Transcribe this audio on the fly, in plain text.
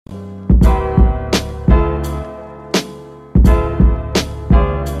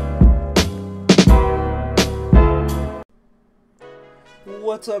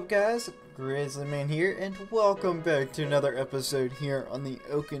What's up, guys? Grizzlyman here, and welcome back to another episode here on the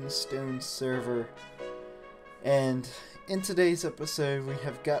OakenStone server. And in today's episode, we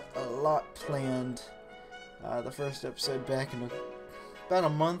have got a lot planned. The first episode back in about a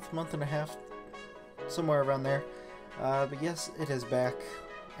month and a half, somewhere around there. But yes, it is back,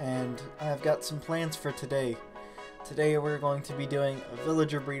 and I've got some plans for today. Today we're going to be doing a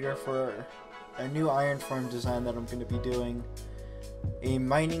villager breeder for a new iron farm design that I'm going to be doing. A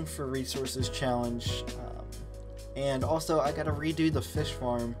mining for resources challenge, and also I gotta redo the fish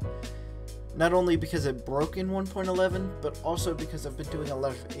farm, not only because it broke in 1.11, but also because I've been doing a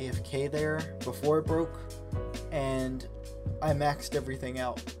lot of AFK there before it broke, and I maxed everything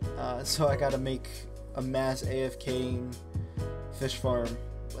out, so I gotta make a mass AFKing fish farm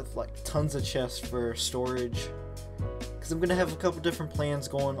with like tons of chests for storage, because I'm gonna have a couple different plans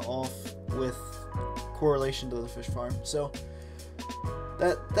going off with correlation to the fish farm. So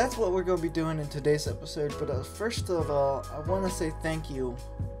that's what we're going to be doing in today's episode. But first of all, I want to say thank you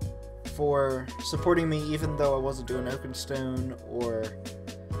for supporting me, even though I wasn't doing OakenStone or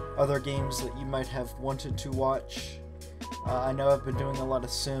other games that you might have wanted to watch. I know I've been doing a lot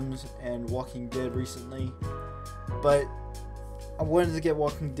of Sims and Walking Dead recently, but I wanted to get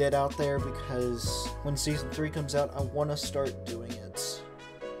Walking Dead out there because when Season 3 comes out, I want to start doing it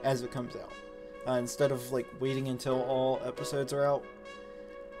as it comes out. Instead of like waiting until all episodes are out,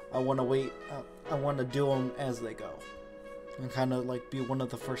 I want to wait. I want to do them as they go, and kind of like be one of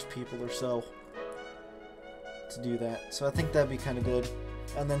the first people or so to do that. So I think that'd be kind of good.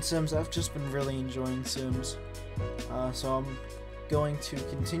 And then Sims, I've just been really enjoying Sims, so I'm going to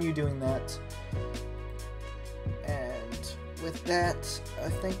continue doing that. And with that, I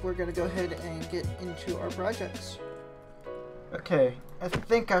think we're gonna go ahead and get into our projects. Okay, I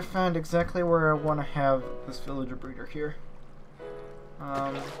think I found exactly where I want to have this villager breeder here.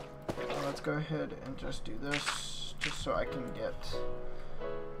 Let's go ahead and just do this, just so I can get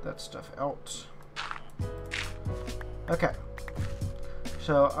that stuff out. Okay,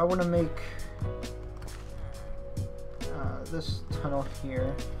 so I want to make this tunnel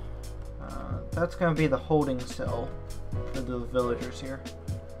here. That's going to be the holding cell for the villagers here,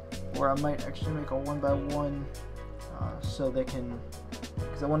 or I might actually make a 1x1 so they can,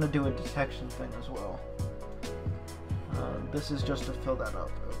 because I want to do a detection thing as well. This is just to fill that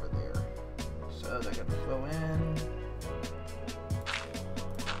up over there. So they're going to flow in.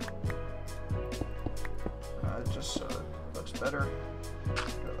 Just so it looks better. Do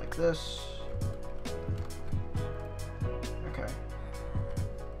it like this. Okay.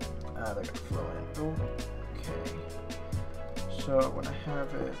 They're going to flow in. Okay. So I want to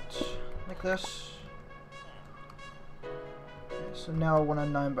have it like this. Okay, so now I want a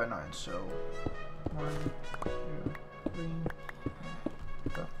 9x9. So 1, 2, 3,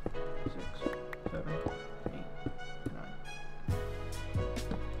 4, 5, 6, 7, 8, 9.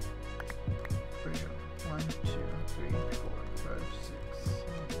 Pretty sure. 1, 2, 3, 4, 5, 6, 7,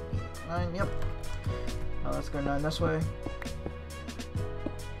 8, 9. Yep. Now let's go 9 this way.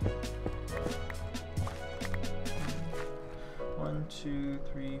 1, 2,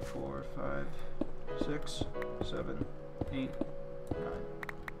 3, 4, 5, 6, 7, 8, 9.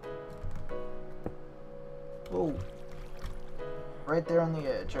 Oh. Right there on the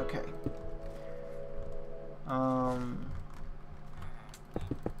edge, okay.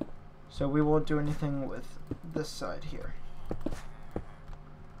 So we won't do anything with this side here.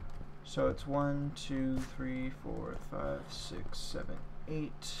 So it's 1, 2, 3, 4, 5, 6, 7,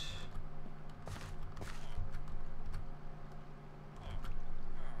 8.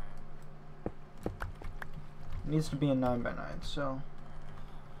 It needs to be a 9x9, so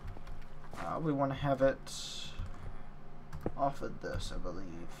we want to have it off of this, I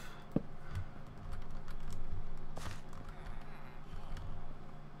believe.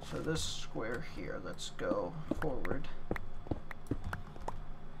 So this square here, let's go forward.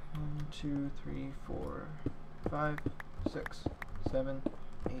 1, 2, 3, 4, 5, 6, 7,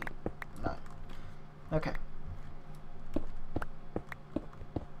 8, 9. Okay.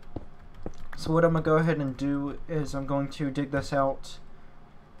 So what I'm going to go ahead and do is I'm going to dig this out,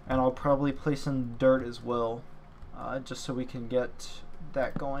 and I'll probably place in dirt as well, just so we can get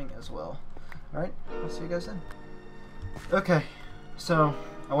that going as well. Alright, I'll see you guys then. Okay, so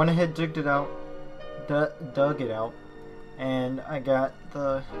I went ahead and dug it out, and I got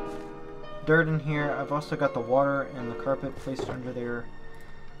the dirt in here. I've also got the water and the carpet placed under there,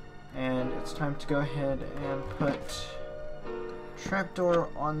 and it's time to go ahead and put trapdoor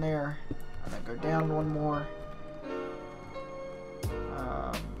on there, and then go down one more.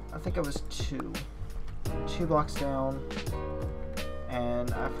 I think it was two blocks down,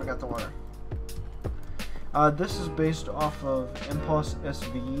 and I forgot the water. This is based off of Impulse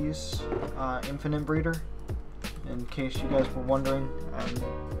SV's Infinite Breeder, in case you guys were wondering. I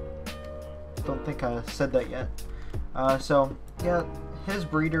don't think I said that yet. So, yeah, his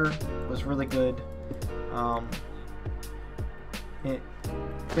breeder was really good. It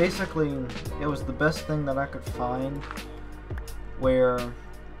was the best thing that I could find where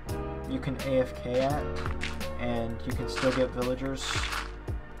you can AFK at, and you can still get villagers.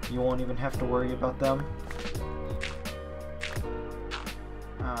 You won't even have to worry about them.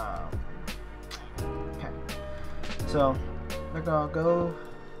 Okay, so they're gonna go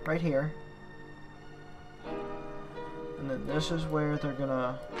right here, and then this is where they're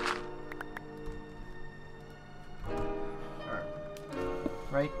gonna,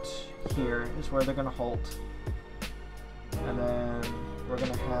 right here is where they're gonna halt, and then we're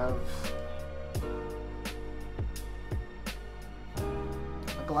gonna have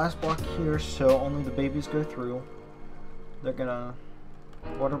a glass block here so only the babies go through. They're gonna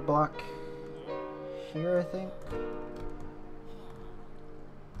water block here, I think.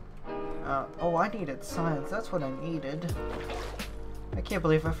 Oh, I needed signs. That's what I needed. I can't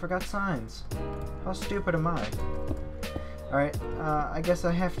believe I forgot signs. How stupid am I? Alright, I guess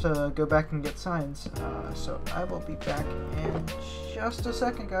I have to go back and get signs. So I will be back in just a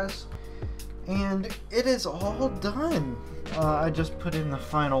second, guys. And it is all done. I just put in the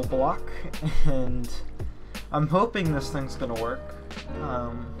final block, and I'm hoping this thing's gonna work.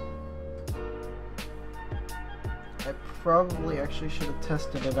 I probably actually should have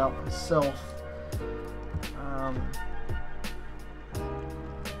tested it out myself.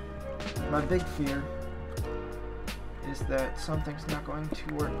 My big fear is that something's not going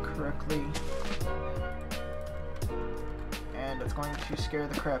to work correctly, and it's going to scare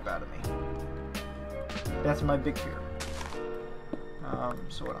the crap out of me. That's my big fear.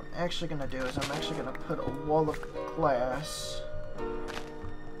 So what I'm actually going to do is I'm actually going to put a wall of glass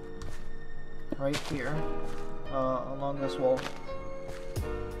right here along this wall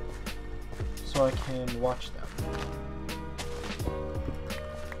so I can watch them.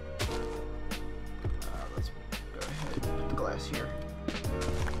 Let's go ahead and put the glass here.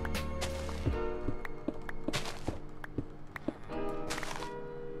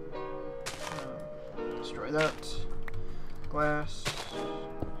 Destroy that. Glass.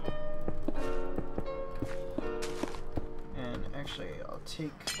 And actually, I'll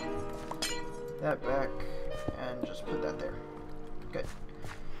take that back and just put that there. Good.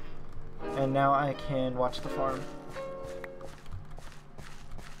 And now I can watch the farm.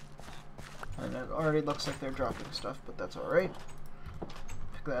 And it already looks like they're dropping stuff, but that's alright.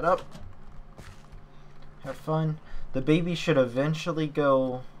 Pick that up. Have fun. The baby should eventually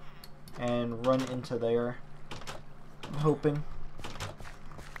go and run into there. I'm hoping.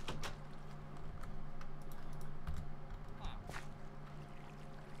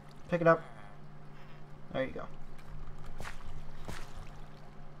 Pick it up. There you go.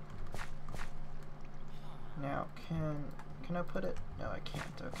 Now, can I put it? No, I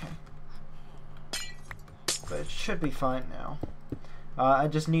can't. Okay. But it should be fine now. I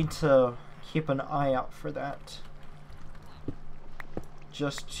just need to keep an eye out for that,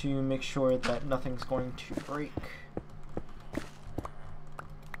 just to make sure that nothing's going to break.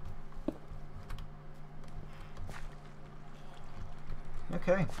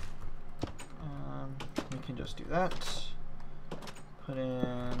 Okay. We can just do that. Put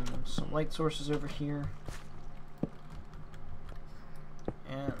in some light sources over here.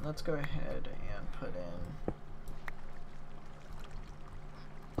 And let's go ahead and put in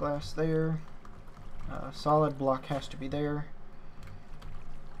glass there. Solid block has to be there.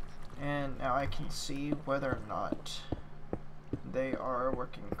 And now I can see whether or not they are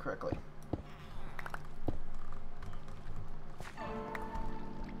working correctly.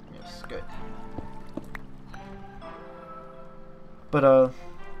 Yes, good. But,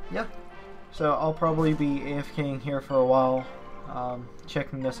 yeah. So I'll probably be AFKing here for a while,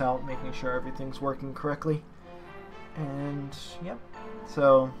 checking this out, making sure everything's working correctly. And, yep.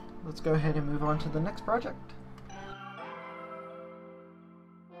 So let's go ahead and move on to the next project.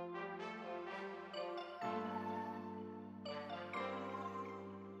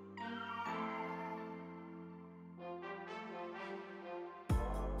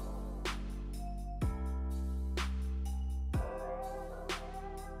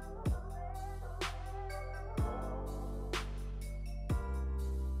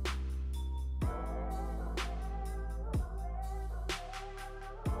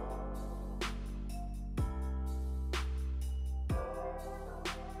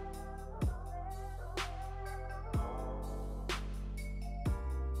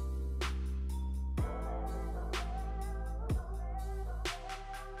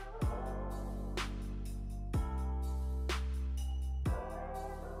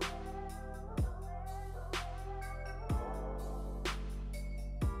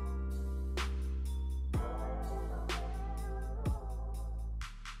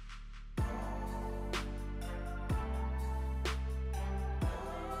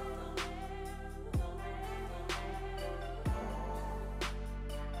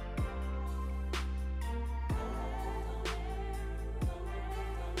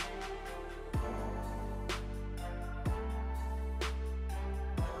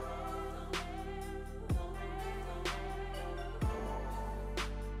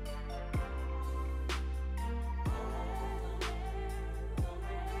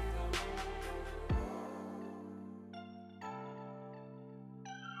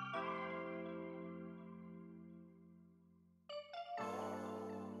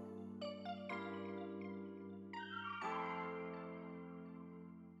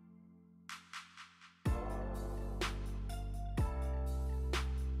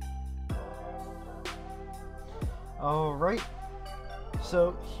 Alright,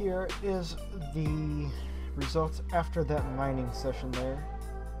 so here is the results after that mining session there.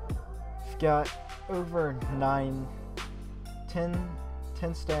 We've got over 10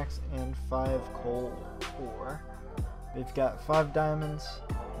 stacks and 5 coal ore. We've got 5 diamonds,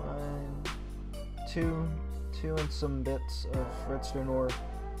 2 and some bits of redstone ore,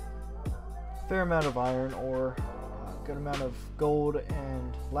 fair amount of iron ore, a good amount of gold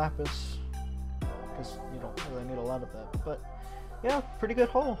and lapis, because you don't really need a lot of that, but yeah, pretty good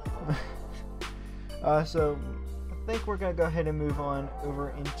haul. So I think we're gonna go ahead and move on over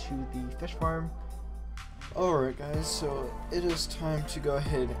into the fish farm. Alright guys, so it is time to go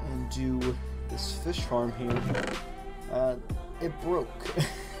ahead and do this fish farm here. It broke.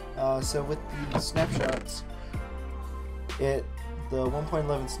 So with the snapshots, the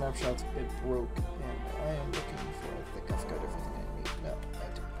 1.11 snapshots, it broke, and I am looking for, I think I've got everything I need. No, I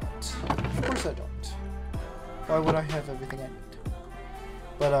do not. Of course I don't. Why would I have everything I need?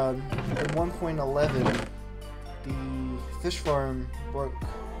 But in 1.11, the fish farm broke.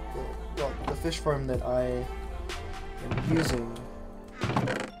 Well, the fish farm that I am using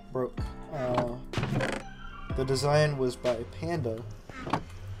broke. The design was by Panda,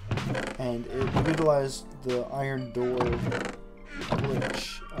 and it utilized the iron door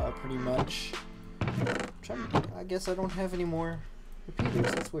glitch, pretty much. I guess I don't have any more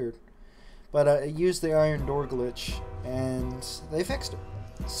repeaters, that's weird. But it used the iron door glitch, and they fixed it.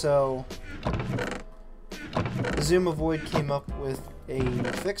 So, the Zoom Avoid came up with a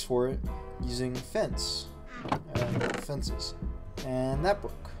fix for it using fences, and that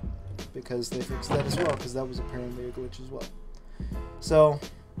broke because they fixed that as well, because that was apparently a glitch as well. So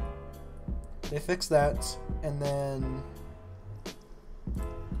they fixed that, and then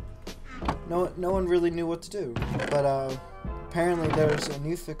no one really knew what to do. But apparently there's a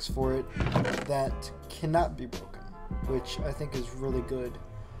new fix for it that cannot be broken, which I think is really good.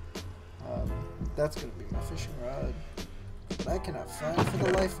 That's gonna be my fishing rod. But I cannot find for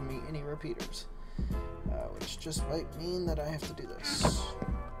the life of me any repeaters, which just might mean that I have to do this.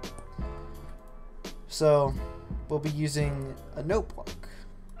 So we'll be using a note block.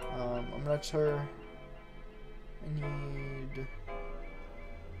 I'm not sure. I need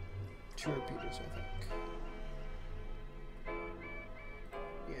 2 repeaters, I think.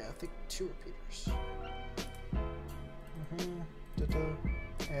 Yeah, I think 2 repeaters.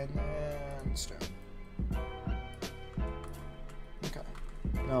 And then stone. Okay.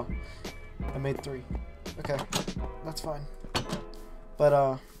 No, I made 3. Okay, that's fine.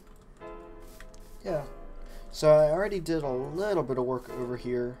 But yeah. So I already did a little bit of work over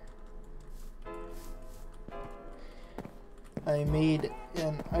here. I made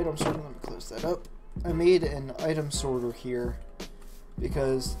an item sorter. Let me close that up. I made an item sorter here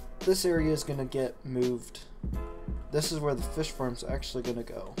because this area is gonna get moved. This is where the fish farm's actually gonna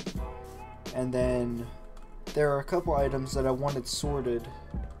go. And then there are a couple items that I wanted sorted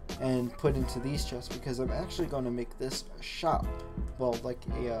and put into these chests because I'm actually going to make this a shop. Well, like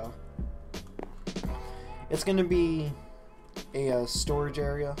a it's going to be a storage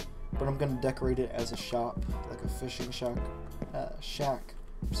area, but I'm going to decorate it as a shop, like a fishing shack,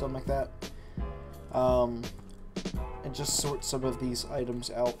 something like that. And just sort some of these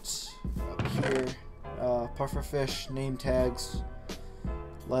items out up here. Pufferfish, name tags,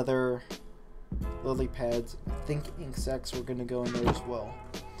 leather, lily pads. I think ink sacs were going to go in there as well.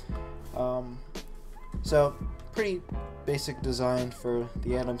 So pretty basic design for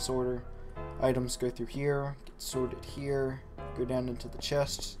the item sorter. Items go through here, get sorted here, go down into the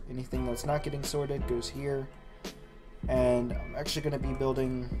chest. Anything that's not getting sorted goes here. And I'm actually going to be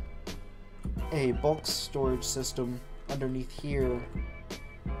building a bulk storage system underneath here,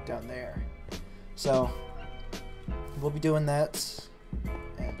 down there. So we'll be doing that,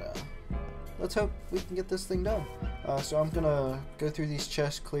 and let's hope we can get this thing done. So I'm gonna go through these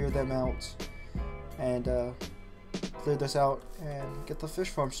chests, clear them out, and clear this out and get the fish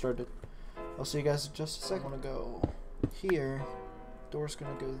farm started. I'll see you guys in just a second. I'm gonna go here. Door's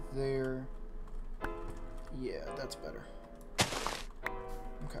gonna go there. Yeah, that's better.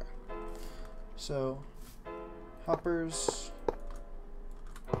 Okay. So hoppers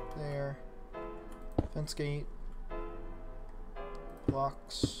there. Fence gate,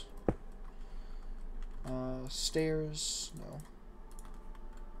 blocks, stairs, no,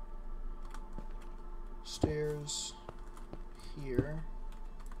 stairs here,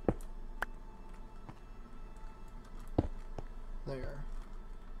 there,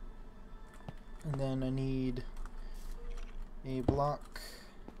 and then I need a block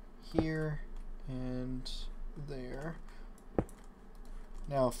here and there.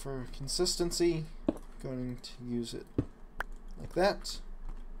 Now for consistency, going to use it like that.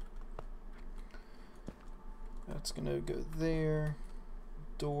 That's gonna go there.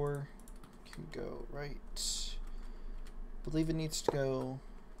 Door can go right. Believe it needs to go.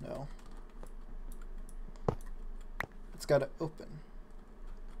 No. It's gotta open,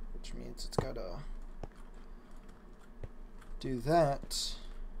 which means it's gotta do that.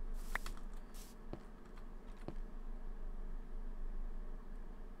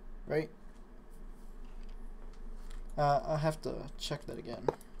 Right? I'll have to check that again.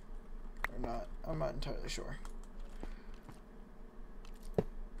 Or not. I'm not entirely sure.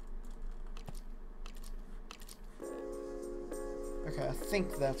 Okay, I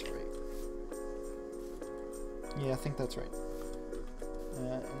think that's right. Yeah, I think that's right.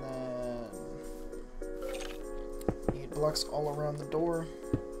 And then need blocks all around the door.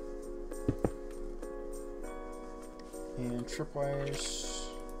 And tripwires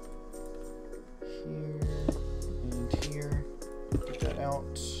here and here. Get that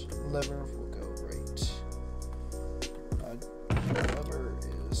out. Lever will go right. Lever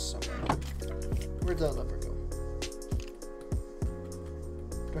is somewhere. Where'd that lever go?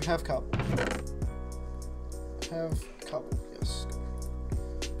 Do I have cobble? I have cobble, yes.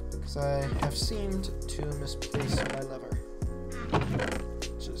 Because I have seemed to misplace my lever,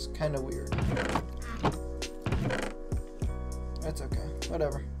 which is kind of weird. That's okay,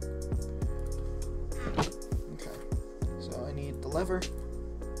 whatever. Okay, so I need the lever.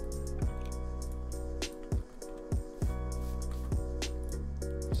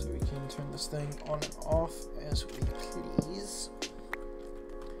 So we can turn this thing on and off as we please.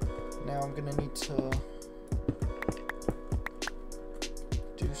 Now I'm gonna need to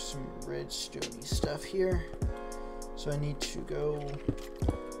do some redstone-y stuff here. So I need to go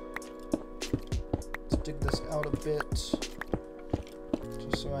to dig this out a bit,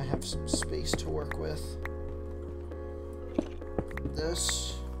 just so I have some space to work with.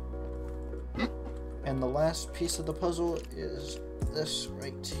 This. And the last piece of the puzzle is this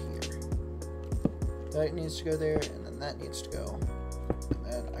right here. That needs to go there, and then that needs to go. And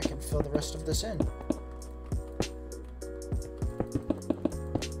then I can fill the rest of this in.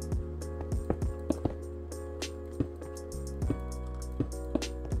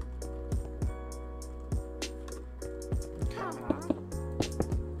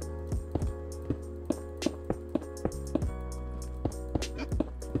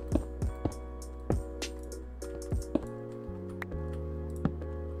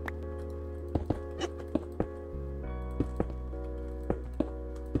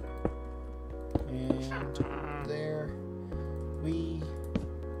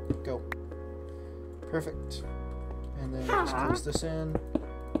 Perfect. And then just close this in.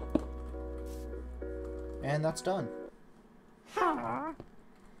 And that's done.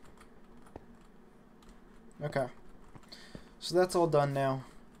 Okay. So that's all done now.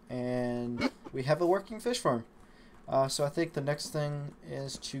 And we have a working fish farm. So I think the next thing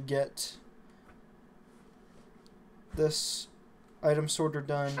is to get this item sorter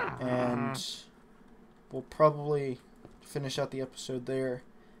done. And we'll probably finish out the episode there.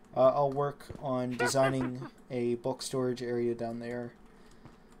 I'll work on designing a bulk storage area down there,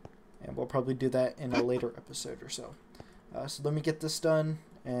 and we'll probably do that in a later episode or so. So let me get this done,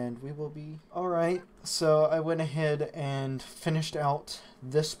 and we will be... Alright, so I went ahead and finished out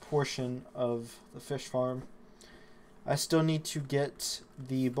this portion of the fish farm. I still need to get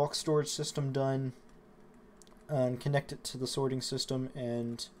the bulk storage system done and connect it to the sorting system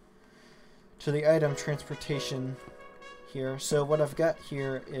and to the item transportation here. So what I've got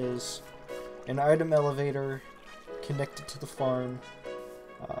here is an item elevator connected to the farm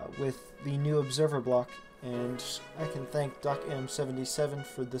with the new observer block, and I can thank DocM77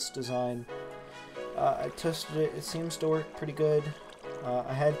 for this design. I tested it, it seems to work pretty good.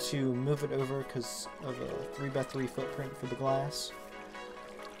 I had to move it over because of a 3x3 footprint for the glass.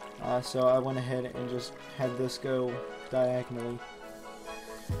 So I went ahead and just had this go diagonally,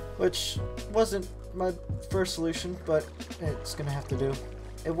 which wasn't my first solution, but it's gonna have to do.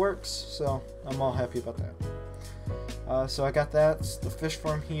 It works, so I'm all happy about that. So I got that, the fish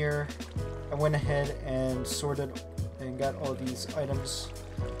farm here. I went ahead and sorted and got all these items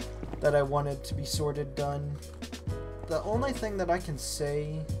that I wanted to be sorted done. The only thing that I can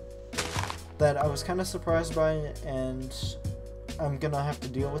say that I was kind of surprised by, and I'm gonna have to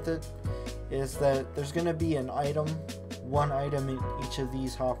deal with it, is that there's gonna be an item, one item in each of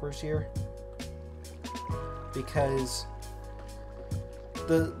these hoppers here, because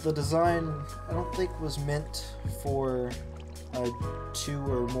the design I don't think was meant for 2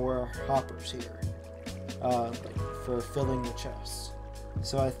 or more hoppers here, like for filling the chests.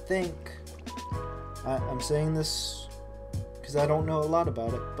 So I think I'm saying this because I don't know a lot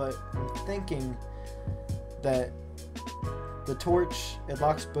about it, but I'm thinking that the torch, it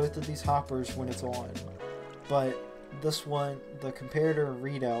locks both of these hoppers when it's on, but this one, the comparator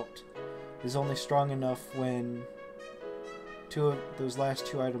readout, is only strong enough when those last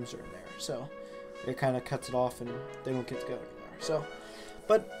two items are in there, so it kind of cuts it off and they don't get to go anywhere. So,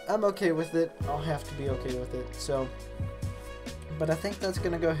 but I'm okay with it. I'll have to be okay with it. So, but I think that's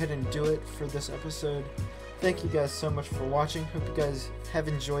gonna go ahead and do it for this episode. Thank you guys so much for watching. Hope you guys have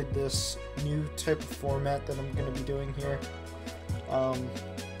enjoyed this new type of format that I'm gonna be doing here. I'm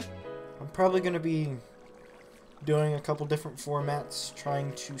probably gonna be doing a couple different formats,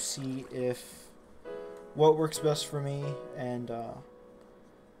 trying to see what works best for me and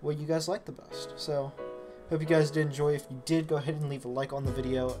what you guys like the best. So, hope you guys did enjoy. If you did, go ahead and leave a like on the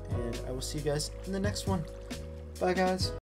video, and I will see you guys in the next one. Bye, guys.